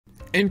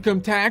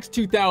Income tax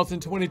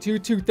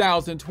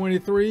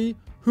 2022-2023.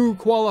 Who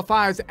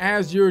qualifies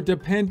as your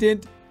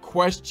dependent?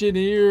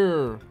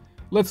 Questionnaire.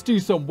 Let's do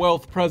some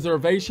wealth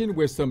preservation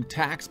with some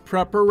tax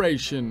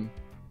preparation.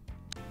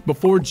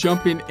 Before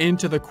jumping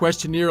into the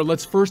questionnaire,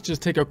 let's first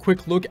just take a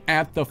quick look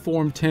at the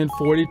Form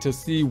 1040 to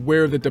see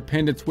where the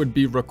dependents would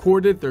be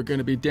recorded. They're going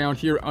to be down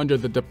here under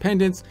the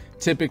dependents.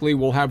 Typically,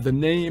 we'll have the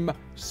name,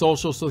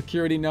 social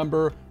security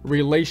number,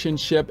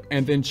 relationship,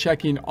 and then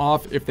checking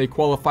off if they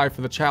qualify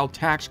for the child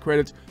tax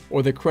credit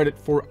or the credit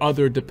for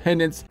other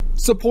dependents.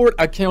 Support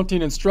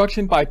accounting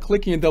instruction by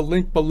clicking the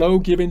link below,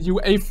 giving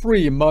you a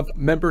free month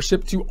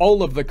membership to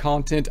all of the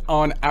content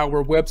on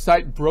our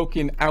website,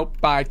 broken out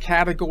by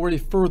category,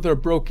 further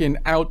broken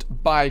out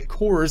by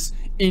course.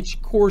 Each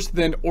course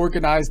then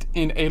organized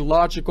in a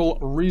logical,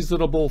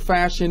 reasonable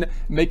fashion,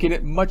 making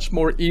it much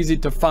more easy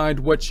to find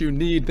what you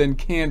need than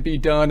can be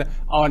done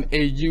on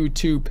a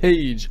YouTube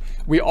page.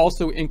 We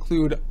also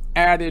include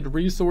added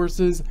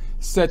resources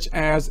such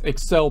as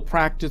Excel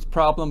practice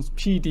problems,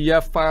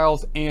 PDF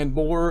files, and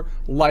more,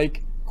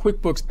 like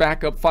QuickBooks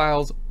backup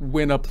files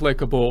when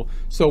applicable.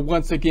 So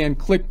once again,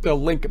 click the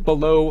link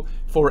below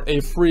for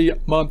a free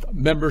month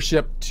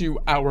membership to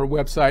our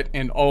website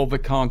and all the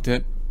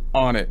content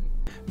on it.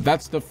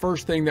 That's the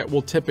first thing that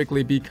will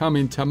typically be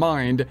coming to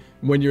mind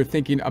when you're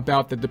thinking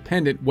about the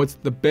dependent. What's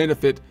the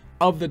benefit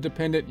of the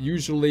dependent?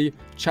 Usually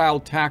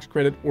child tax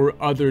credit or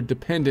other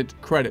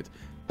dependent credit.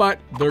 But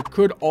there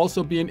could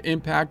also be an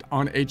impact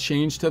on a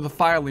change to the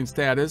filing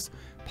status,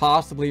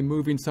 possibly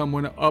moving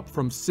someone up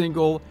from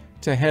single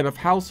to head of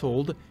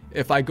household.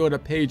 If I go to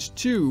page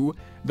 2,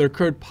 there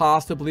could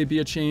possibly be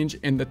a change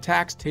in the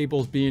tax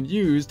tables being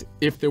used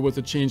if there was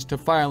a change to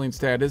filing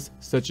status,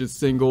 such as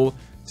single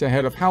to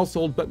head of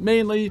household. But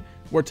mainly,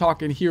 we're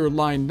talking here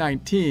line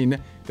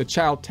 19, the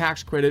child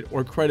tax credit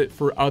or credit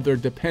for other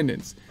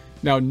dependents.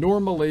 Now,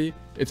 normally,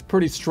 it's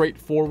pretty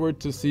straightforward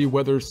to see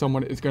whether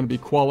someone is going to be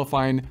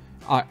qualifying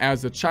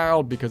as a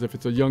child, because if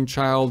it's a young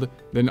child,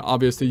 then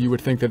obviously you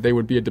would think that they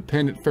would be a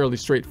dependent, fairly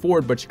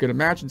straightforward. But you can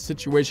imagine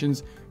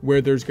situations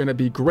where there's going to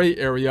be gray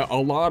area, a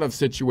lot of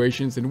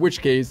situations, in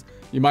which case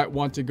you might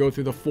want to go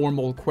through the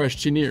formal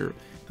questionnaire.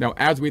 Now,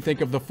 as we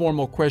think of the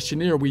formal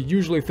questionnaire, we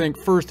usually think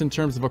first in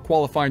terms of a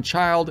qualifying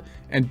child,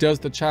 and does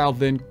the child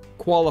then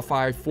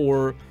qualify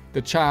for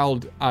the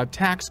child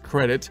tax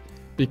credit,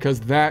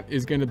 because that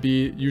is going to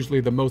be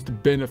usually the most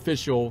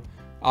beneficial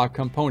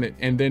component.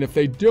 And then if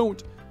they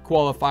don't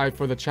qualify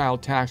for the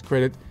child tax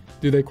credit,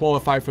 do they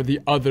qualify for the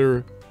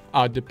other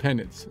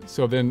dependents?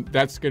 So then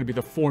that's going to be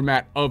the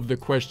format of the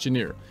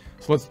questionnaire.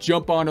 So let's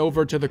jump on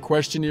over to the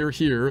questionnaire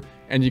here,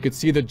 and you can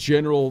see the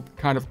general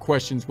kind of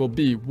questions will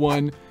be: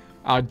 1,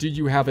 do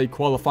you have a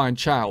qualifying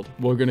child?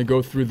 We're going to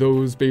go through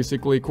those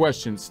basically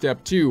questions.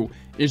 Step 2,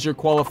 is your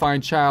qualifying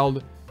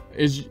child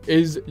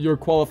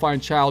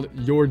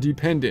your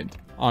dependent?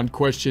 On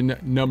question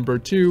number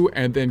 2,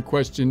 and then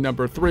question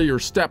number 3, or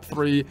step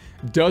 3,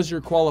 does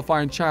your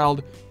qualifying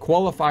child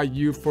qualify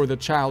you for the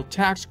child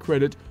tax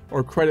credit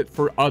or credit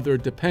for other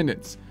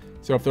dependents?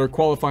 So if they're a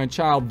qualifying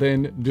child,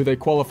 then do they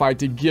qualify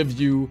to give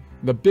you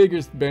the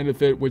biggest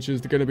benefit, which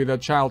is going to be the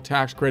child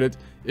tax credit?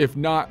 If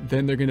not,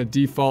 then they're going to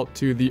default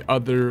to the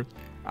other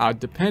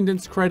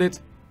dependents credit.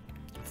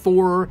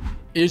 4,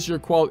 is your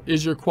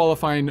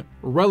qualifying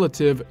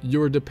relative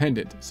your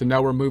dependent? So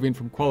now we're moving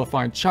from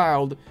qualifying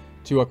child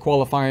to a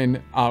qualifying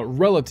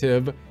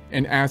relative,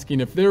 and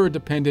asking if they're a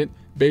dependent,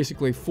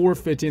 basically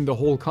forfeiting the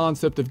whole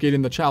concept of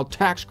getting the child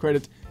tax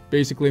credit,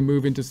 basically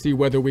moving to see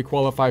whether we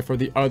qualify for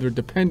the other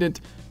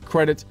dependent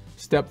credit.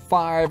 Step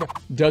 5,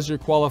 does your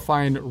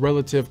qualifying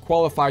relative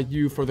qualify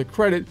you for the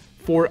credit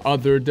for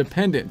other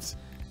dependents?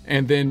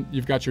 And then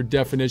you've got your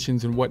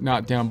definitions and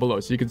whatnot down below.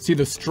 So you can see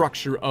the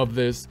structure of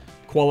this: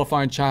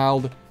 qualifying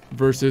child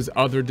versus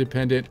other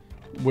dependent.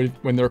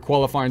 When they're a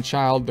qualifying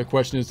child, the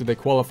question is, do they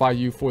qualify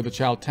you for the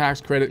child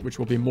tax credit, which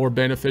will be more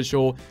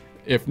beneficial?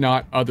 If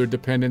not, other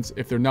dependents.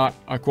 If they're not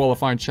a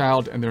qualifying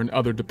child and they're an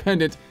other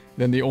dependent,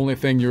 then the only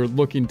thing you're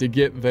looking to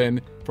get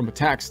then from a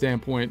tax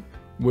standpoint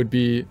would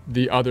be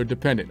the other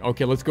dependent.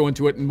 Okay, let's go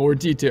into it in more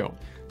detail.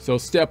 So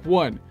step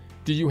 1,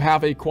 do you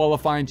have a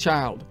qualifying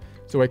child?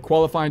 So a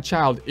qualifying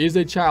child is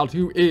a child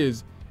who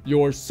is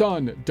your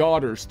son,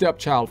 daughter,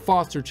 stepchild,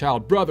 foster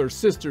child, brother,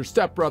 sister,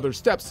 stepbrother,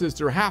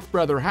 stepsister,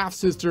 half-brother,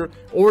 half-sister,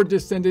 or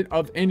descendant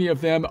of any of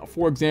them.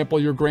 For example,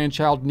 your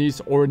grandchild, niece,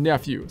 or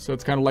nephew. So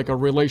it's kind of like a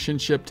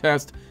relationship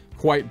test,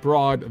 quite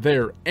broad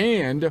there.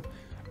 And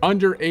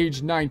under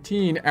age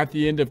 19 at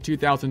the end of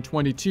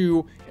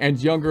 2022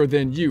 and younger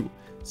than you.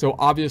 So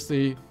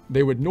obviously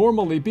they would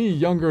normally be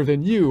younger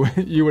than you,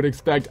 you would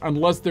expect,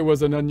 unless there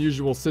was an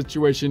unusual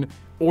situation,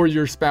 or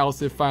your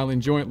spouse if filing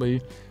jointly.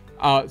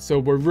 So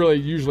we're really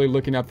usually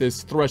looking at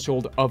this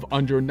threshold of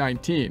under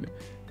 19,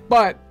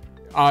 but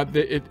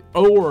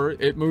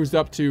it moves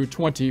up to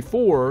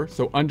 24.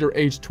 So under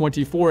age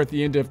 24 at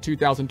the end of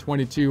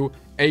 2022,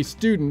 a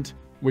student,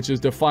 which is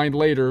defined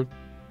later,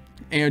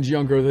 and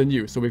younger than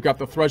you. So we've got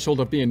the threshold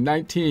of being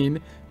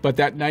 19, but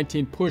that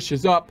 19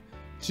 pushes up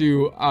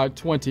to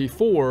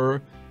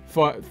 24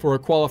 for a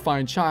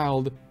qualifying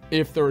child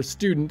if they're a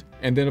student.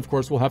 And then of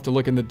course we'll have to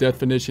look in the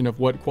definition of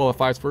what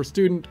qualifies for a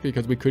student,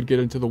 because we could get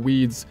into the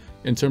weeds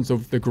in terms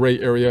of the gray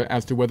area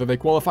as to whether they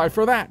qualify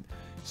for that.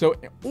 So,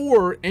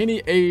 or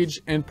any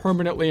age and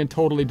permanently and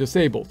totally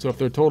disabled. So if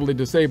they're totally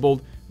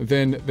disabled,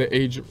 then the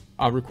age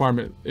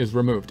requirement is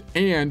removed.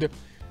 And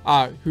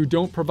who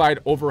don't provide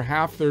over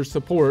half their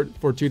support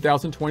for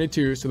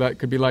 2022. So that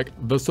could be like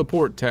the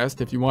support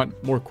test. If you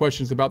want more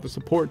questions about the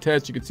support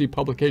test, you can see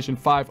publication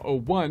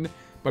 501,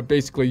 but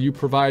basically you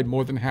provide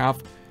more than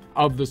half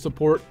of the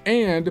support,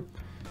 and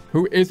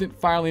who isn't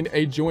filing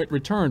a joint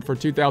return for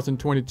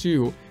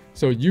 2022.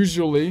 So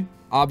usually,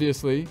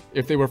 obviously,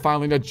 if they were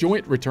filing a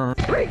joint return,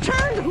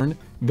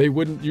 they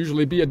wouldn't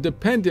usually be a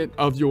dependent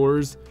of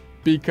yours,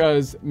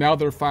 because now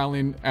they're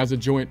filing as a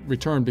joint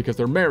return because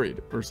they're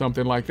married or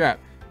something like that.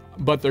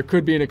 But there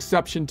could be an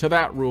exception to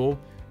that rule,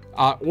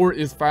 or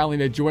is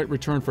filing a joint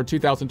return for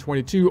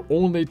 2022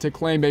 only to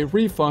claim a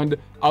refund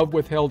of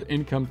withheld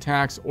income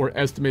tax or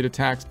estimated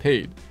tax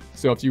paid.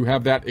 So if you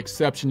have that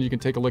exception, you can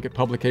take a look at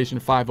publication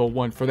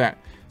 501 for that.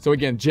 So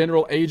again,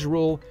 general age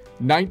rule,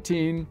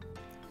 19,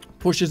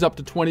 pushes up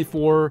to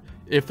 24.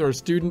 If they're a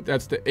student,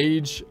 that's the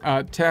age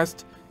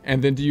test.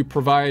 And then do you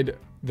provide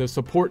the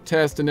support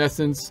test? In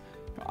essence,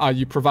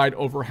 you provide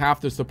over half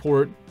the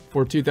support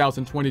for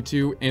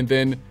 2022, and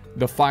then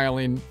the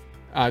filing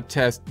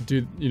test,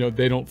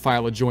 they don't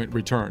file a joint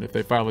return. If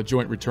they file a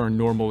joint return,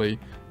 normally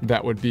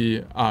that would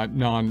be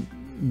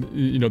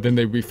then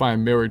they'd be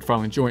fine married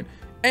filing joint,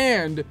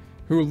 and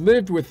who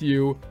lived with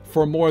you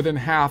for more than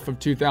half of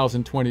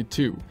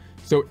 2022.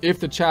 So if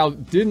the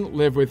child didn't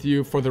live with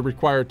you for the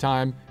required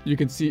time, you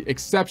can see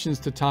exceptions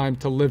to time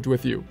to lived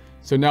with you.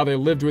 So now they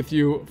lived with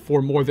you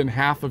for more than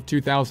half of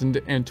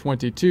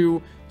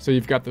 2022. So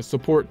you've got the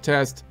support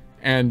test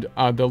and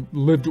the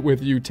lived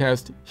with you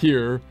test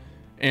here.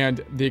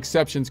 And the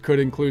exceptions could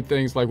include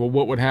things like, well,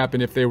 what would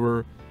happen if they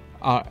were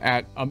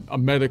at a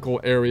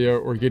medical area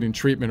or getting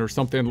treatment or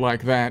something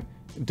like that?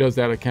 Does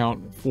that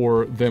account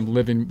for them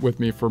living with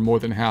me for more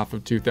than half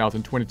of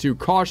 2022?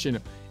 Caution: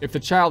 if the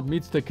child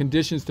meets the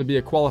conditions to be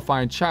a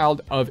qualifying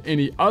child of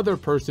any other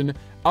person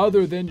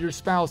other than your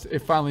spouse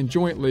if filing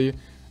jointly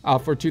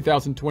for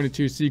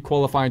 2022, see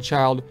qualifying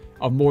child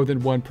of more than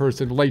one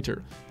person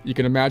later. You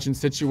can imagine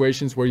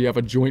situations where you have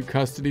a joint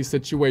custody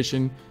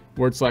situation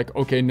where it's like,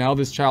 okay, now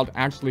this child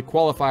actually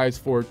qualifies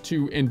for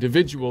two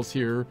individuals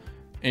here.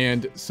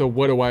 And so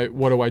what do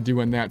I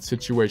do in that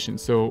situation?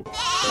 So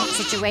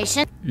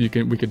we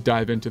could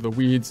dive into the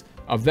weeds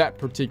of that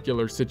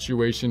particular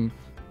situation,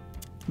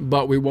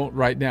 but we won't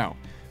right now.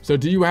 So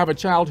do you have a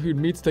child who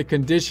meets the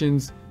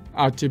conditions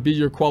to be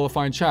your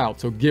qualifying child?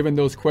 So given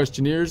those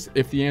questionnaires,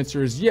 if the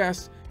answer is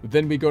yes,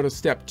 then we go to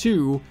step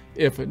 2.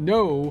 If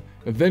no,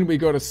 then we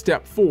go to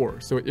step 4.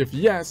 So if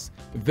yes,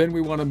 then we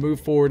want to move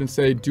forward and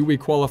say, do we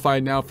qualify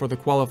now for the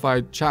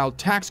qualified child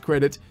tax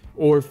credit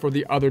or for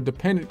the other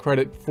dependent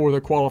credit for the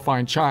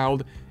qualifying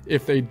child?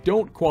 If they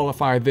don't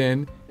qualify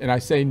then, and I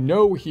say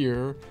no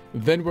here,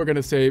 then we're going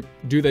to say,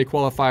 do they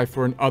qualify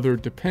for an other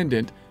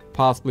dependent,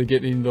 possibly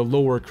getting the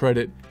lower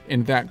credit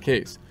in that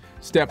case.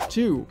 Step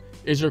 2,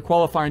 is your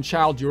qualifying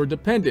child your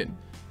dependent?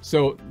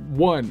 So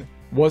 1,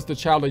 was the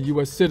child a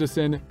U.S.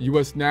 citizen,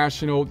 U.S.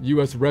 national,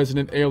 U.S.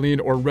 resident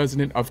alien, or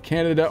resident of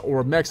Canada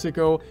or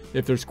Mexico?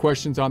 If there's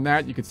questions on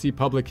that, you can see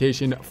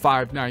publication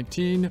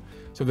 519.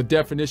 So the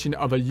definition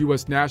of a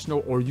U.S.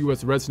 national or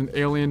U.S. resident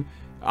alien,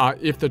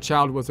 if the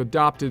child was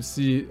adopted,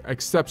 see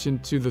exception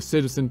to the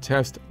citizen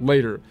test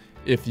later.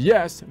 If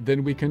yes,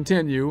 then we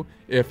continue.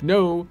 If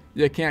no,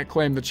 you can't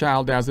claim the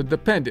child as a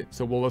dependent.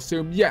 So we'll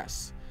assume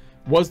yes.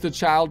 Was the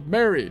child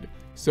married?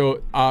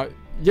 So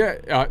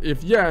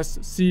if yes,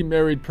 see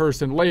married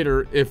person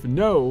later. If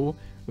no,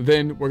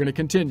 then we're going to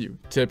continue.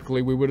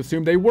 Typically, we would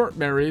assume they weren't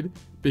married,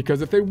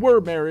 because if they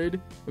were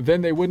married,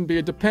 then they wouldn't be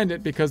a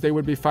dependent because they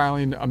would be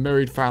filing a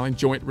married filing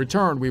joint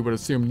return, we would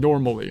assume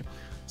normally.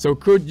 So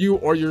could you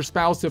or your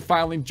spouse, if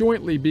filing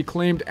jointly, be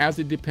claimed as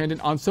a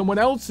dependent on someone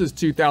else's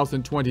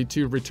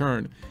 2022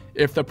 return?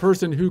 If the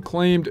person who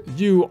claimed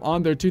you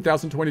on their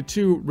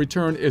 2022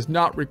 return is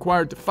not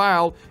required to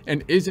file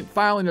and isn't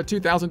filing a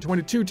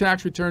 2022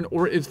 tax return,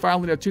 or is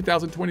filing a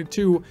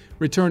 2022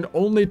 return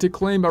only to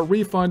claim a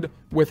refund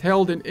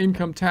withheld in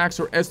income tax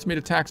or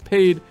estimated tax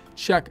paid,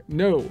 check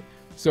no.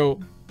 So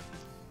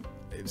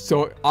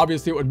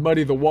obviously it would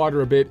muddy the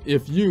water a bit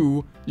if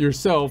you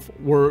yourself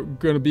were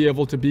going to be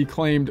able to be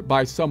claimed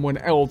by someone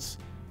else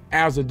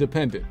as a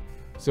dependent.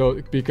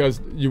 So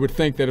because you would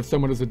think that if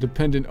someone is a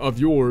dependent of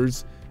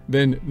yours,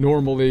 then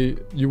normally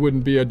you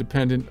wouldn't be a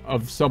dependent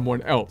of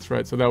someone else,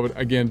 right? So that would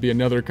again be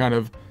another kind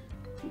of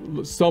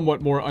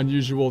somewhat more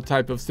unusual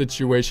type of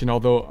situation,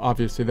 although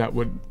obviously that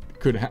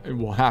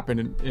will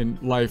happen in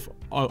life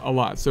a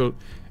lot. So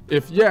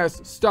if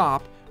yes,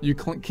 stop. you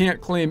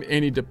can't claim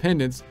any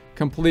dependents.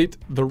 Complete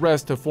the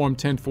rest of Form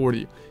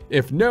 1040.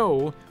 If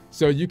no,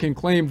 so you can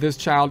claim this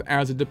child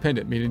as a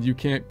dependent, meaning you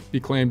can't be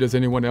claimed as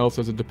anyone else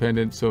as a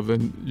dependent, so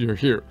then you're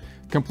here.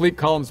 Complete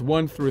columns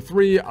 1 through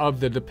 3 of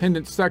the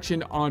dependent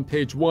section on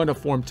page 1 of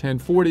Form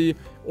 1040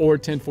 or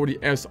 1040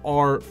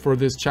 SR for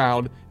this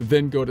child,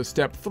 then go to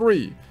step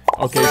 3.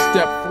 Okay,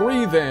 step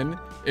 3 then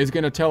is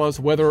going to tell us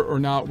whether or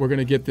not we're going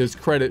to get this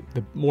credit,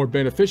 the more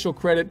beneficial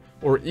credit,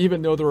 or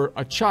even though they're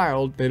a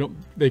child,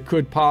 they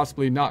could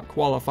possibly not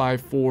qualify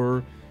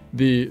for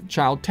the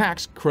child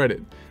tax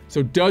credit.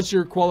 So does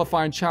your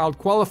qualifying child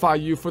qualify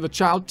you for the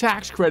child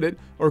tax credit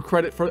or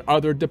credit for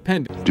other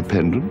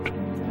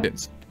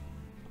dependents?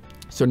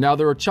 So now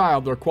they're a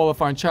child, they're a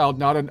qualifying child,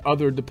 not an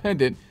other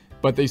dependent,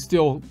 but they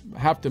still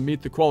have to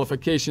meet the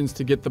qualifications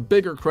to get the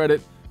bigger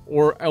credit,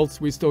 or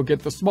else we still get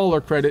the smaller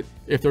credit.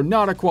 If they're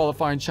not a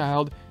qualifying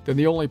child, then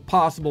the only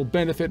possible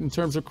benefit in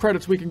terms of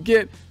credits we can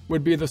get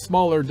would be the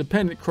smaller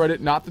dependent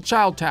credit, not the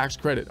child tax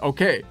credit.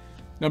 Okay,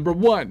 number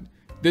 1.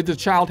 Did the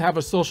child have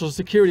a social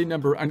security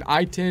number, an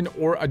I-10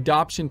 or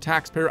adoption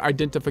taxpayer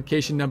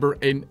identification number,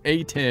 an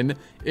A-10,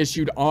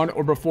 issued on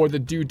or before the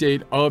due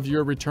date of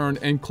your return,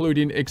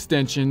 including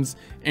extensions?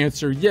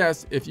 Answer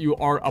yes if you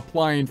are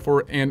applying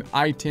for an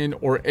I-10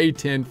 or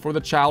A-10 for the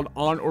child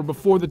on or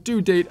before the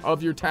due date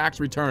of your tax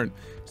return.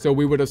 So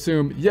we would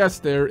assume yes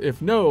there.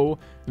 If no,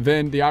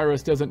 then the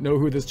IRS doesn't know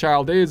who this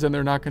child is and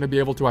they're not going to be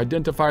able to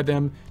identify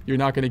them. You're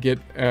not going to get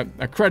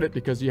a credit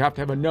because you have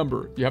to have a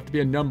number. You have to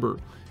be a number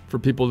for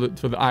people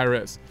for the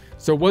IRS.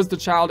 So was the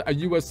child a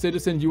U.S.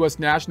 citizen, U.S.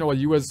 national, a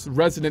U.S.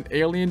 resident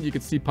alien? You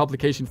can see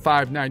publication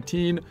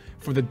 519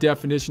 for the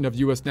definition of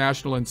U.S.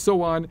 national and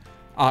so on.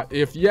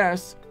 If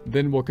yes,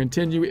 then we'll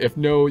continue. If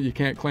no, you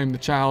can't claim the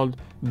child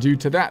due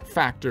to that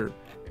factor.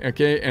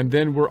 Okay, and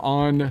then we're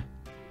on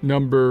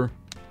number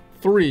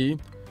 3.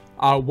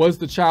 Was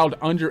the child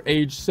under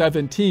age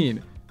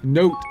 17?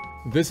 Note,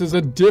 this is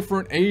a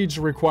different age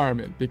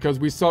requirement because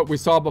we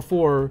saw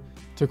before,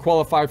 to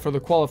qualify for the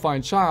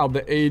qualifying child,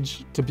 the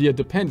age to be a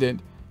dependent,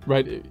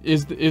 right?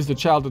 Is the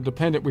child a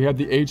dependent? We had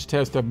the age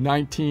test of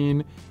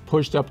 19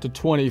 pushed up to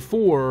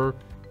 24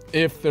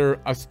 if they're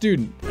a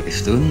student. A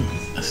student?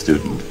 A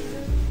student.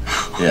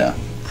 Yeah.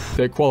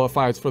 That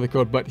qualifies for the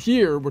code. But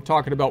here we're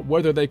talking about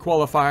whether they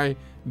qualify.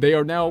 They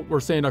are now, we're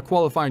saying, a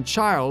qualifying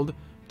child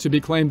to be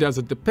claimed as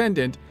a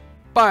dependent,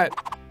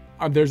 but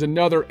there's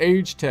another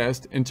age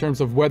test in terms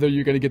of whether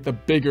you're going to get the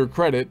bigger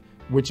credit,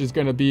 which is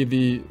going to be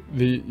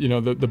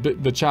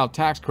the child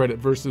tax credit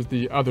versus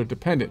the other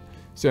dependent.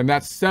 So, and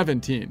that's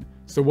 17.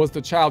 So was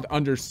the child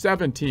under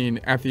 17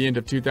 at the end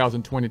of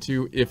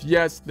 2022? If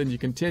yes, then you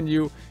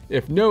continue.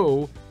 If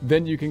no,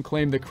 then you can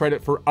claim the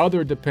credit for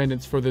other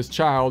dependents for this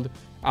child.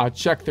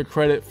 Check the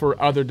credit for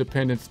other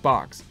dependents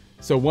box.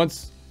 So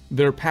once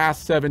they're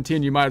past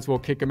 17, you might as well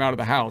kick them out of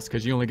the house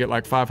because you only get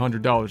like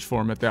 $500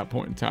 for them at that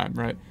point in time,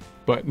 right?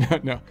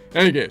 But no.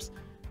 Any case,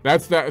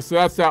 that's that. So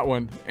that's that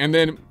one. And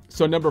then,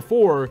 so number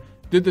 4,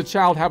 did the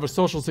child have a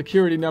social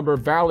security number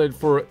valid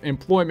for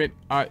employment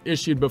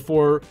issued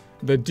before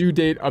the due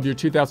date of your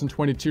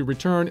 2022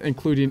 return,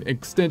 including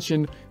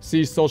extension?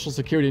 See social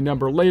security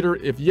number later.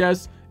 If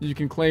yes, you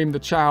can claim the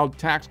child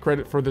tax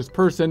credit for this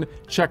person.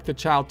 Check the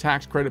child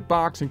tax credit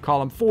box in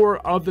column 4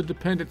 of the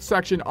dependent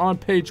section on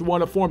page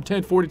 1 of Form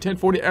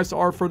 1040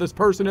 SR for this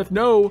person. If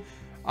no,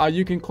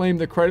 you can claim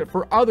the credit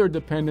for other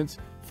dependents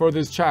for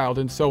this child,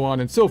 and so on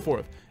and so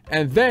forth.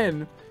 And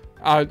then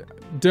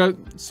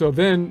so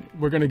then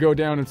we're going to go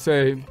down and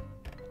say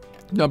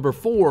number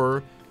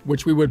 4,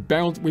 which we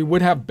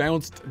would have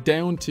bounced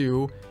down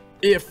to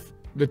if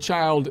the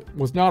child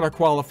was not a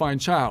qualifying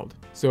child.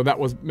 So that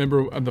was,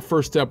 remember, the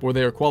first step where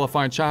they are a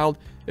qualifying child.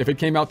 If it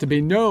came out to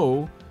be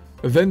no,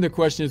 then the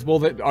question is,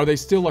 well, are they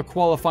still a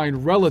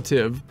qualifying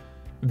relative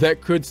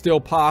that could still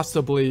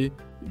possibly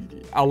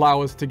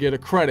allow us to get a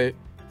credit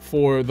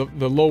for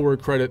the lower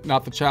credit,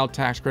 not the child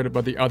tax credit,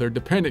 but the other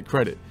dependent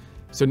credit?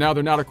 So now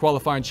they're not a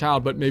qualifying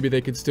child, but maybe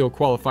they could still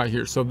qualify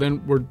here. So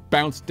then we're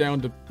bounced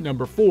down to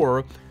number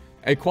 4.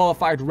 A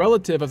qualified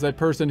relative is a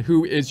person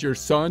who is your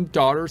son,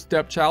 daughter,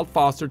 stepchild,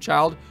 foster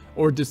child,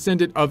 or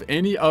descendant of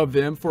any of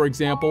them. For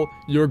example,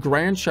 your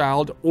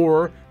grandchild,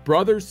 or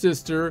brother,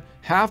 sister,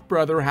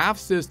 half-brother,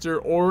 half-sister,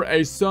 or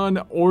a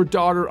son or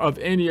daughter of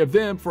any of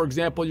them. For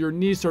example, your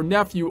niece or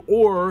nephew,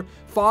 or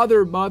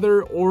father,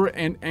 mother, or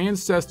an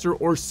ancestor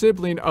or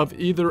sibling of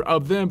either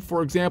of them.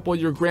 For example,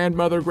 your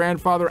grandmother,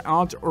 grandfather,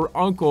 aunt, or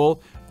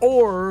uncle,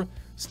 or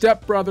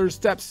stepbrother,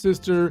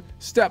 stepsister,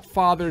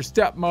 stepfather,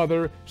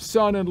 stepmother,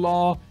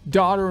 son-in-law,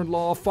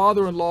 daughter-in-law,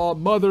 father-in-law,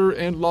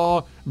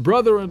 mother-in-law,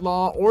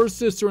 brother-in-law, or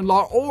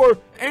sister-in-law, or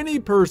any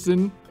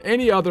person,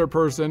 any other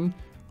person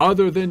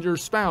other than your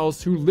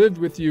spouse who lived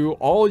with you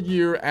all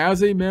year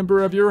as a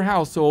member of your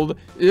household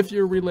if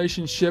your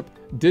relationship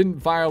didn't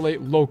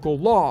violate local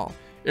law.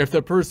 If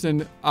the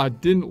person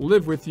didn't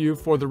live with you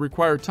for the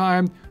required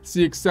time,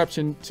 see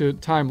exception to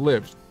time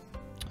lived.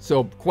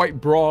 So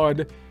quite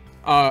broad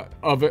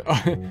of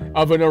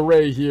an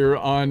array here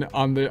on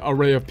the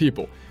array of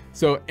people.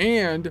 So,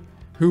 and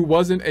who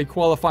wasn't a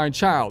qualifying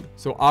child.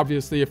 So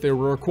obviously, if they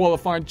were a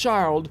qualifying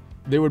child,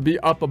 they would be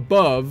up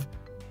above,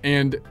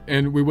 and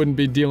we wouldn't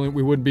be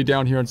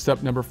down here in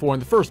step number 4 in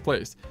the first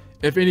place.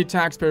 If any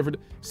taxpayer,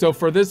 so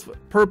for this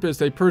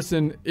purpose, a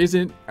person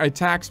isn't a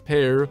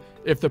taxpayer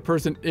if the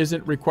person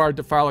isn't required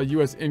to file a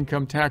U.S.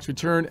 income tax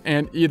return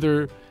and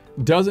either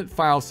doesn't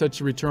file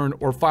such a return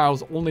or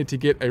files only to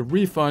get a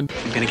refund.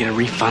 I'm gonna get a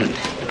refund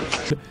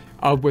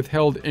Of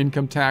withheld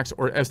income tax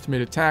or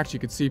estimated tax. You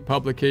can see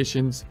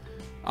publications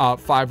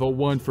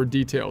 501 for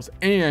details.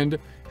 And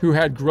who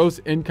had gross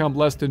income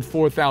less than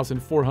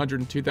 $4,400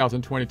 in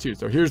 2022.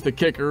 So here's the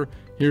kicker.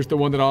 Here's the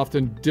one that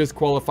often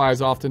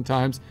disqualifies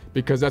oftentimes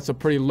because that's a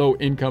pretty low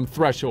income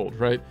threshold,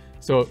 right?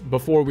 So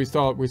before we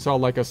saw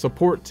like a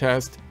support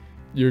test,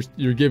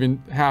 you're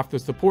giving half the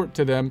support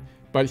to them,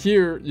 but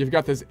here you've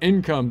got this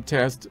income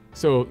test,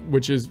 so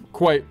which is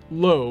quite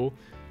low.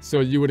 So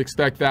you would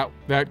expect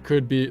that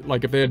could be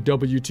like if they had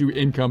W-2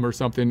 income or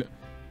something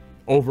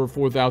over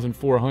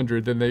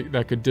 4,400, then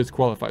that could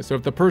disqualify. So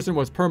if the person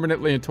was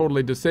permanently and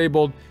totally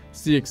disabled,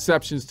 see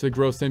exceptions to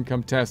gross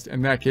income test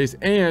in that case,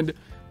 and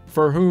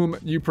for whom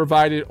you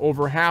provided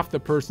over half the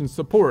person's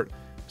support.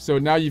 So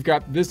now you've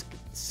got, this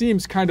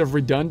seems kind of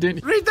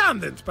redundant.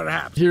 Redundant,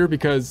 perhaps. Here,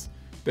 because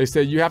they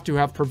say you have to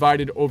have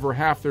provided over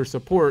half their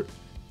support,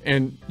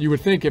 and you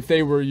would think if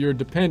they were your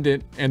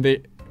dependent and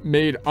they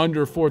made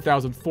under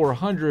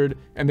 4,400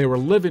 and they were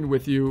living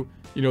with you,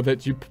 you know,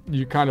 that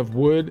you kind of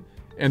would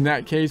in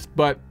that case,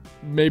 but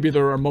maybe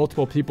there are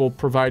multiple people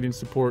providing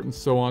support and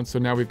so on. So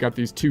now we've got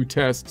these two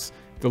tests,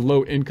 the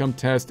low income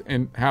test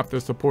and half the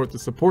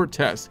support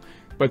test.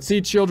 But see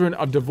children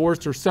of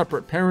divorced or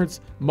separate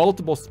parents,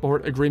 multiple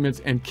support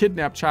agreements, and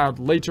kidnapped child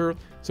later.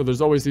 So there's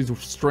always these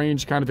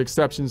strange kind of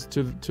exceptions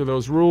to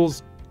those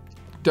rules.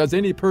 Does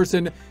any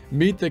person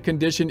meet the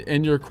condition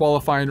in your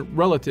qualifying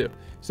relative?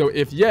 So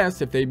if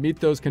yes, if they meet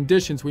those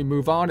conditions, we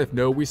move on. If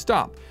no, we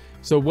stop.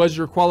 So was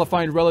your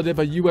qualifying relative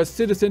a U.S.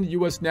 citizen,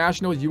 U.S.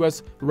 national,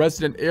 U.S.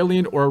 resident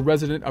alien, or a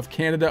resident of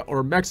Canada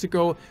or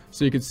Mexico?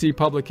 So you can see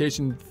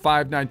publication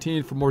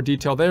 519 for more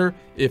detail there.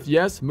 If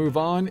yes, move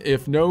on.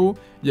 If no,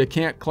 you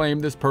can't claim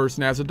this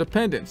person as a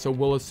dependent. So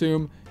we'll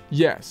assume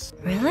yes.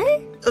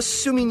 Really?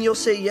 Assuming you'll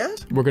say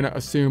yes? We're going to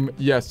assume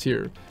yes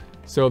here.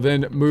 So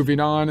then moving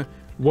on,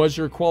 was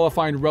your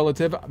qualifying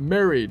relative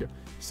married?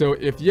 So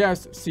if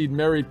yes, see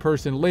married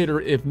person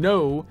later. If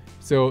no,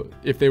 so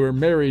if they were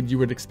married, you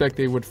would expect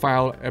they would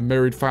file a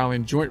married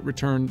filing joint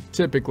return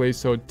typically.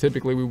 So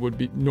typically we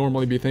would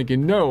normally be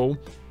thinking no.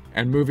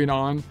 And moving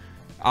on,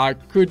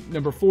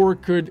 number 4,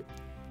 could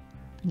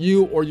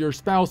you or your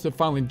spouse, if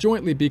filing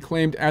jointly, be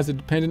claimed as a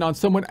dependent on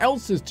someone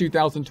else's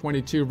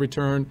 2022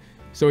 return?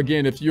 So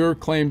again, if you're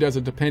claimed as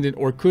a dependent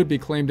or could be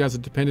claimed as a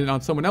dependent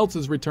on someone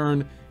else's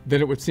return, then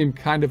it would seem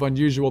kind of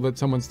unusual that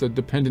someone's the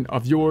dependent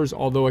of yours.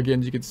 Although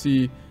again, you could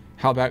see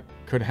how that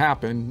could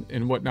happen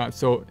and whatnot.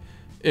 So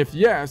if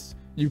yes,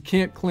 you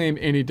can't claim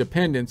any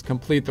dependents,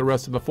 complete the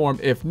rest of the form.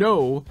 If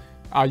no,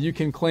 you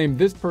can claim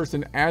this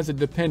person as a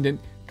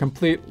dependent,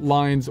 complete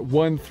lines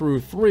 1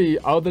 through 3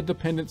 of the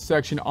dependent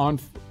section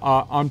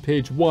on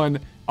page 1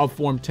 of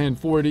form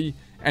 1040.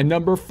 And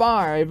number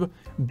 5,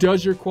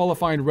 does your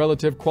qualifying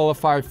relative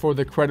qualify for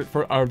the credit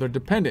for other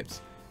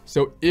dependents?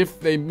 So if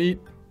they meet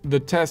the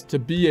test to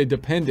be a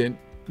dependent,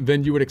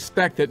 then you would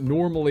expect that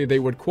normally they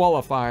would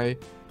qualify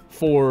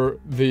for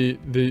the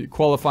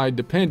qualified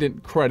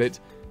dependent credit,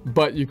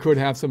 but you could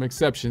have some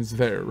exceptions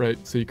there,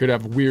 right? So you could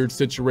have weird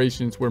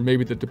situations where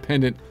maybe the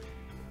dependent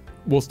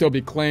will still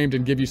be claimed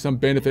and give you some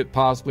benefit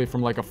possibly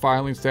from like a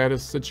filing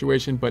status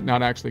situation, but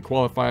not actually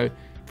qualify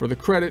for the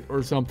credit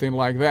or something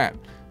like that.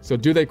 So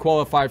do they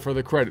qualify for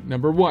the credit?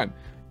 Number 1,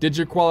 did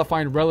your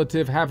qualifying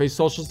relative have a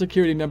social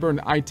security number, an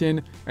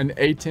ITIN, an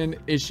ATIN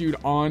issued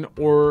on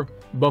or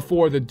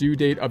before the due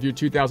date of your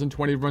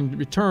 2021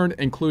 return,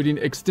 including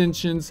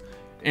extensions?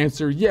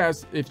 Answer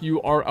yes if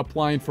you are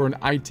applying for an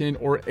ITIN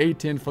or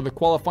ATIN for the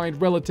qualifying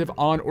relative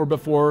on or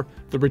before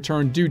the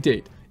return due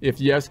date. If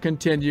yes,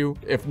 continue.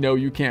 If no,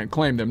 you can't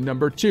claim them.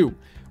 Number 2,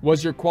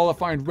 was your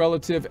qualifying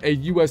relative a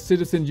U.S.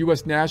 citizen,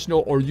 U.S.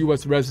 national, or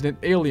U.S. resident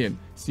alien?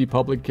 See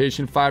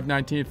publication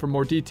 519 for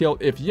more detail.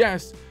 If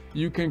yes,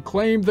 you can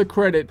claim the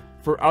credit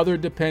for other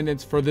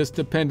dependents for this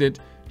dependent.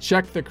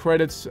 Check the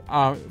credits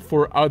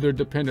for other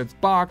dependents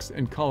box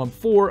in column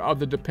 4 of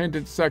the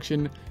dependents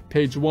section,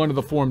 page 1 of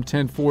the form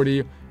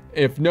 1040.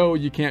 If no,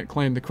 you can't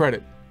claim the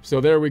credit.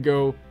 So there we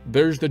go.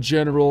 There's the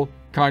general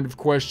kind of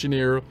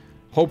questionnaire.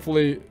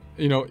 Hopefully,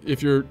 you know,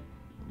 if you're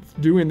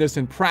doing this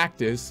in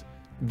practice,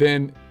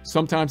 then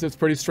sometimes it's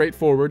pretty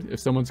straightforward if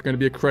someone's going to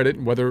be a credit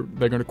and whether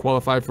they're going to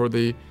qualify for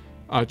the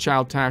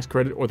child tax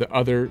credit or the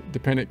other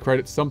dependent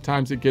credit.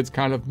 Sometimes it gets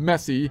kind of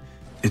messy.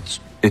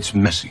 It's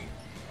messy.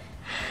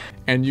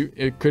 And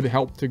it could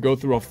help to go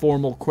through a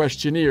formal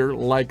questionnaire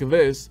like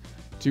this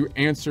to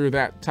answer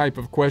that type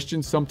of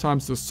question.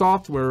 Sometimes the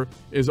software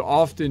is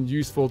often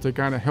useful to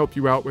kind of help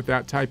you out with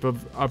that type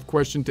of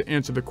question, to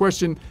answer the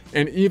question.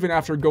 And even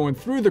after going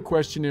through the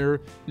questionnaire,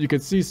 you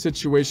could see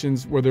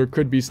situations where there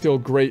could be still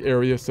gray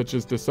areas, such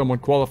as does someone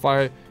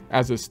qualify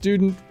as a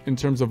student in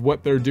terms of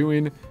what they're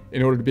doing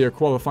in order to be a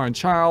qualifying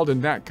child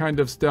and that kind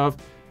of stuff.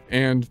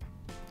 And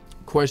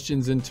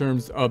questions in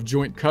terms of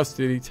joint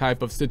custody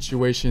type of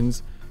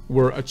situations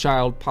where a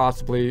child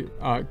possibly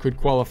could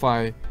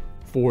qualify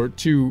for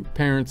two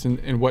parents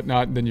and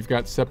whatnot. And then you've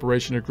got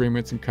separation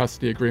agreements and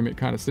custody agreement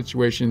kind of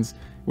situations,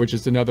 which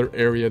is another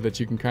area that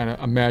you can kind of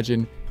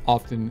imagine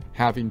often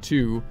having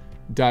to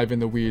dive in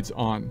the weeds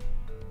on.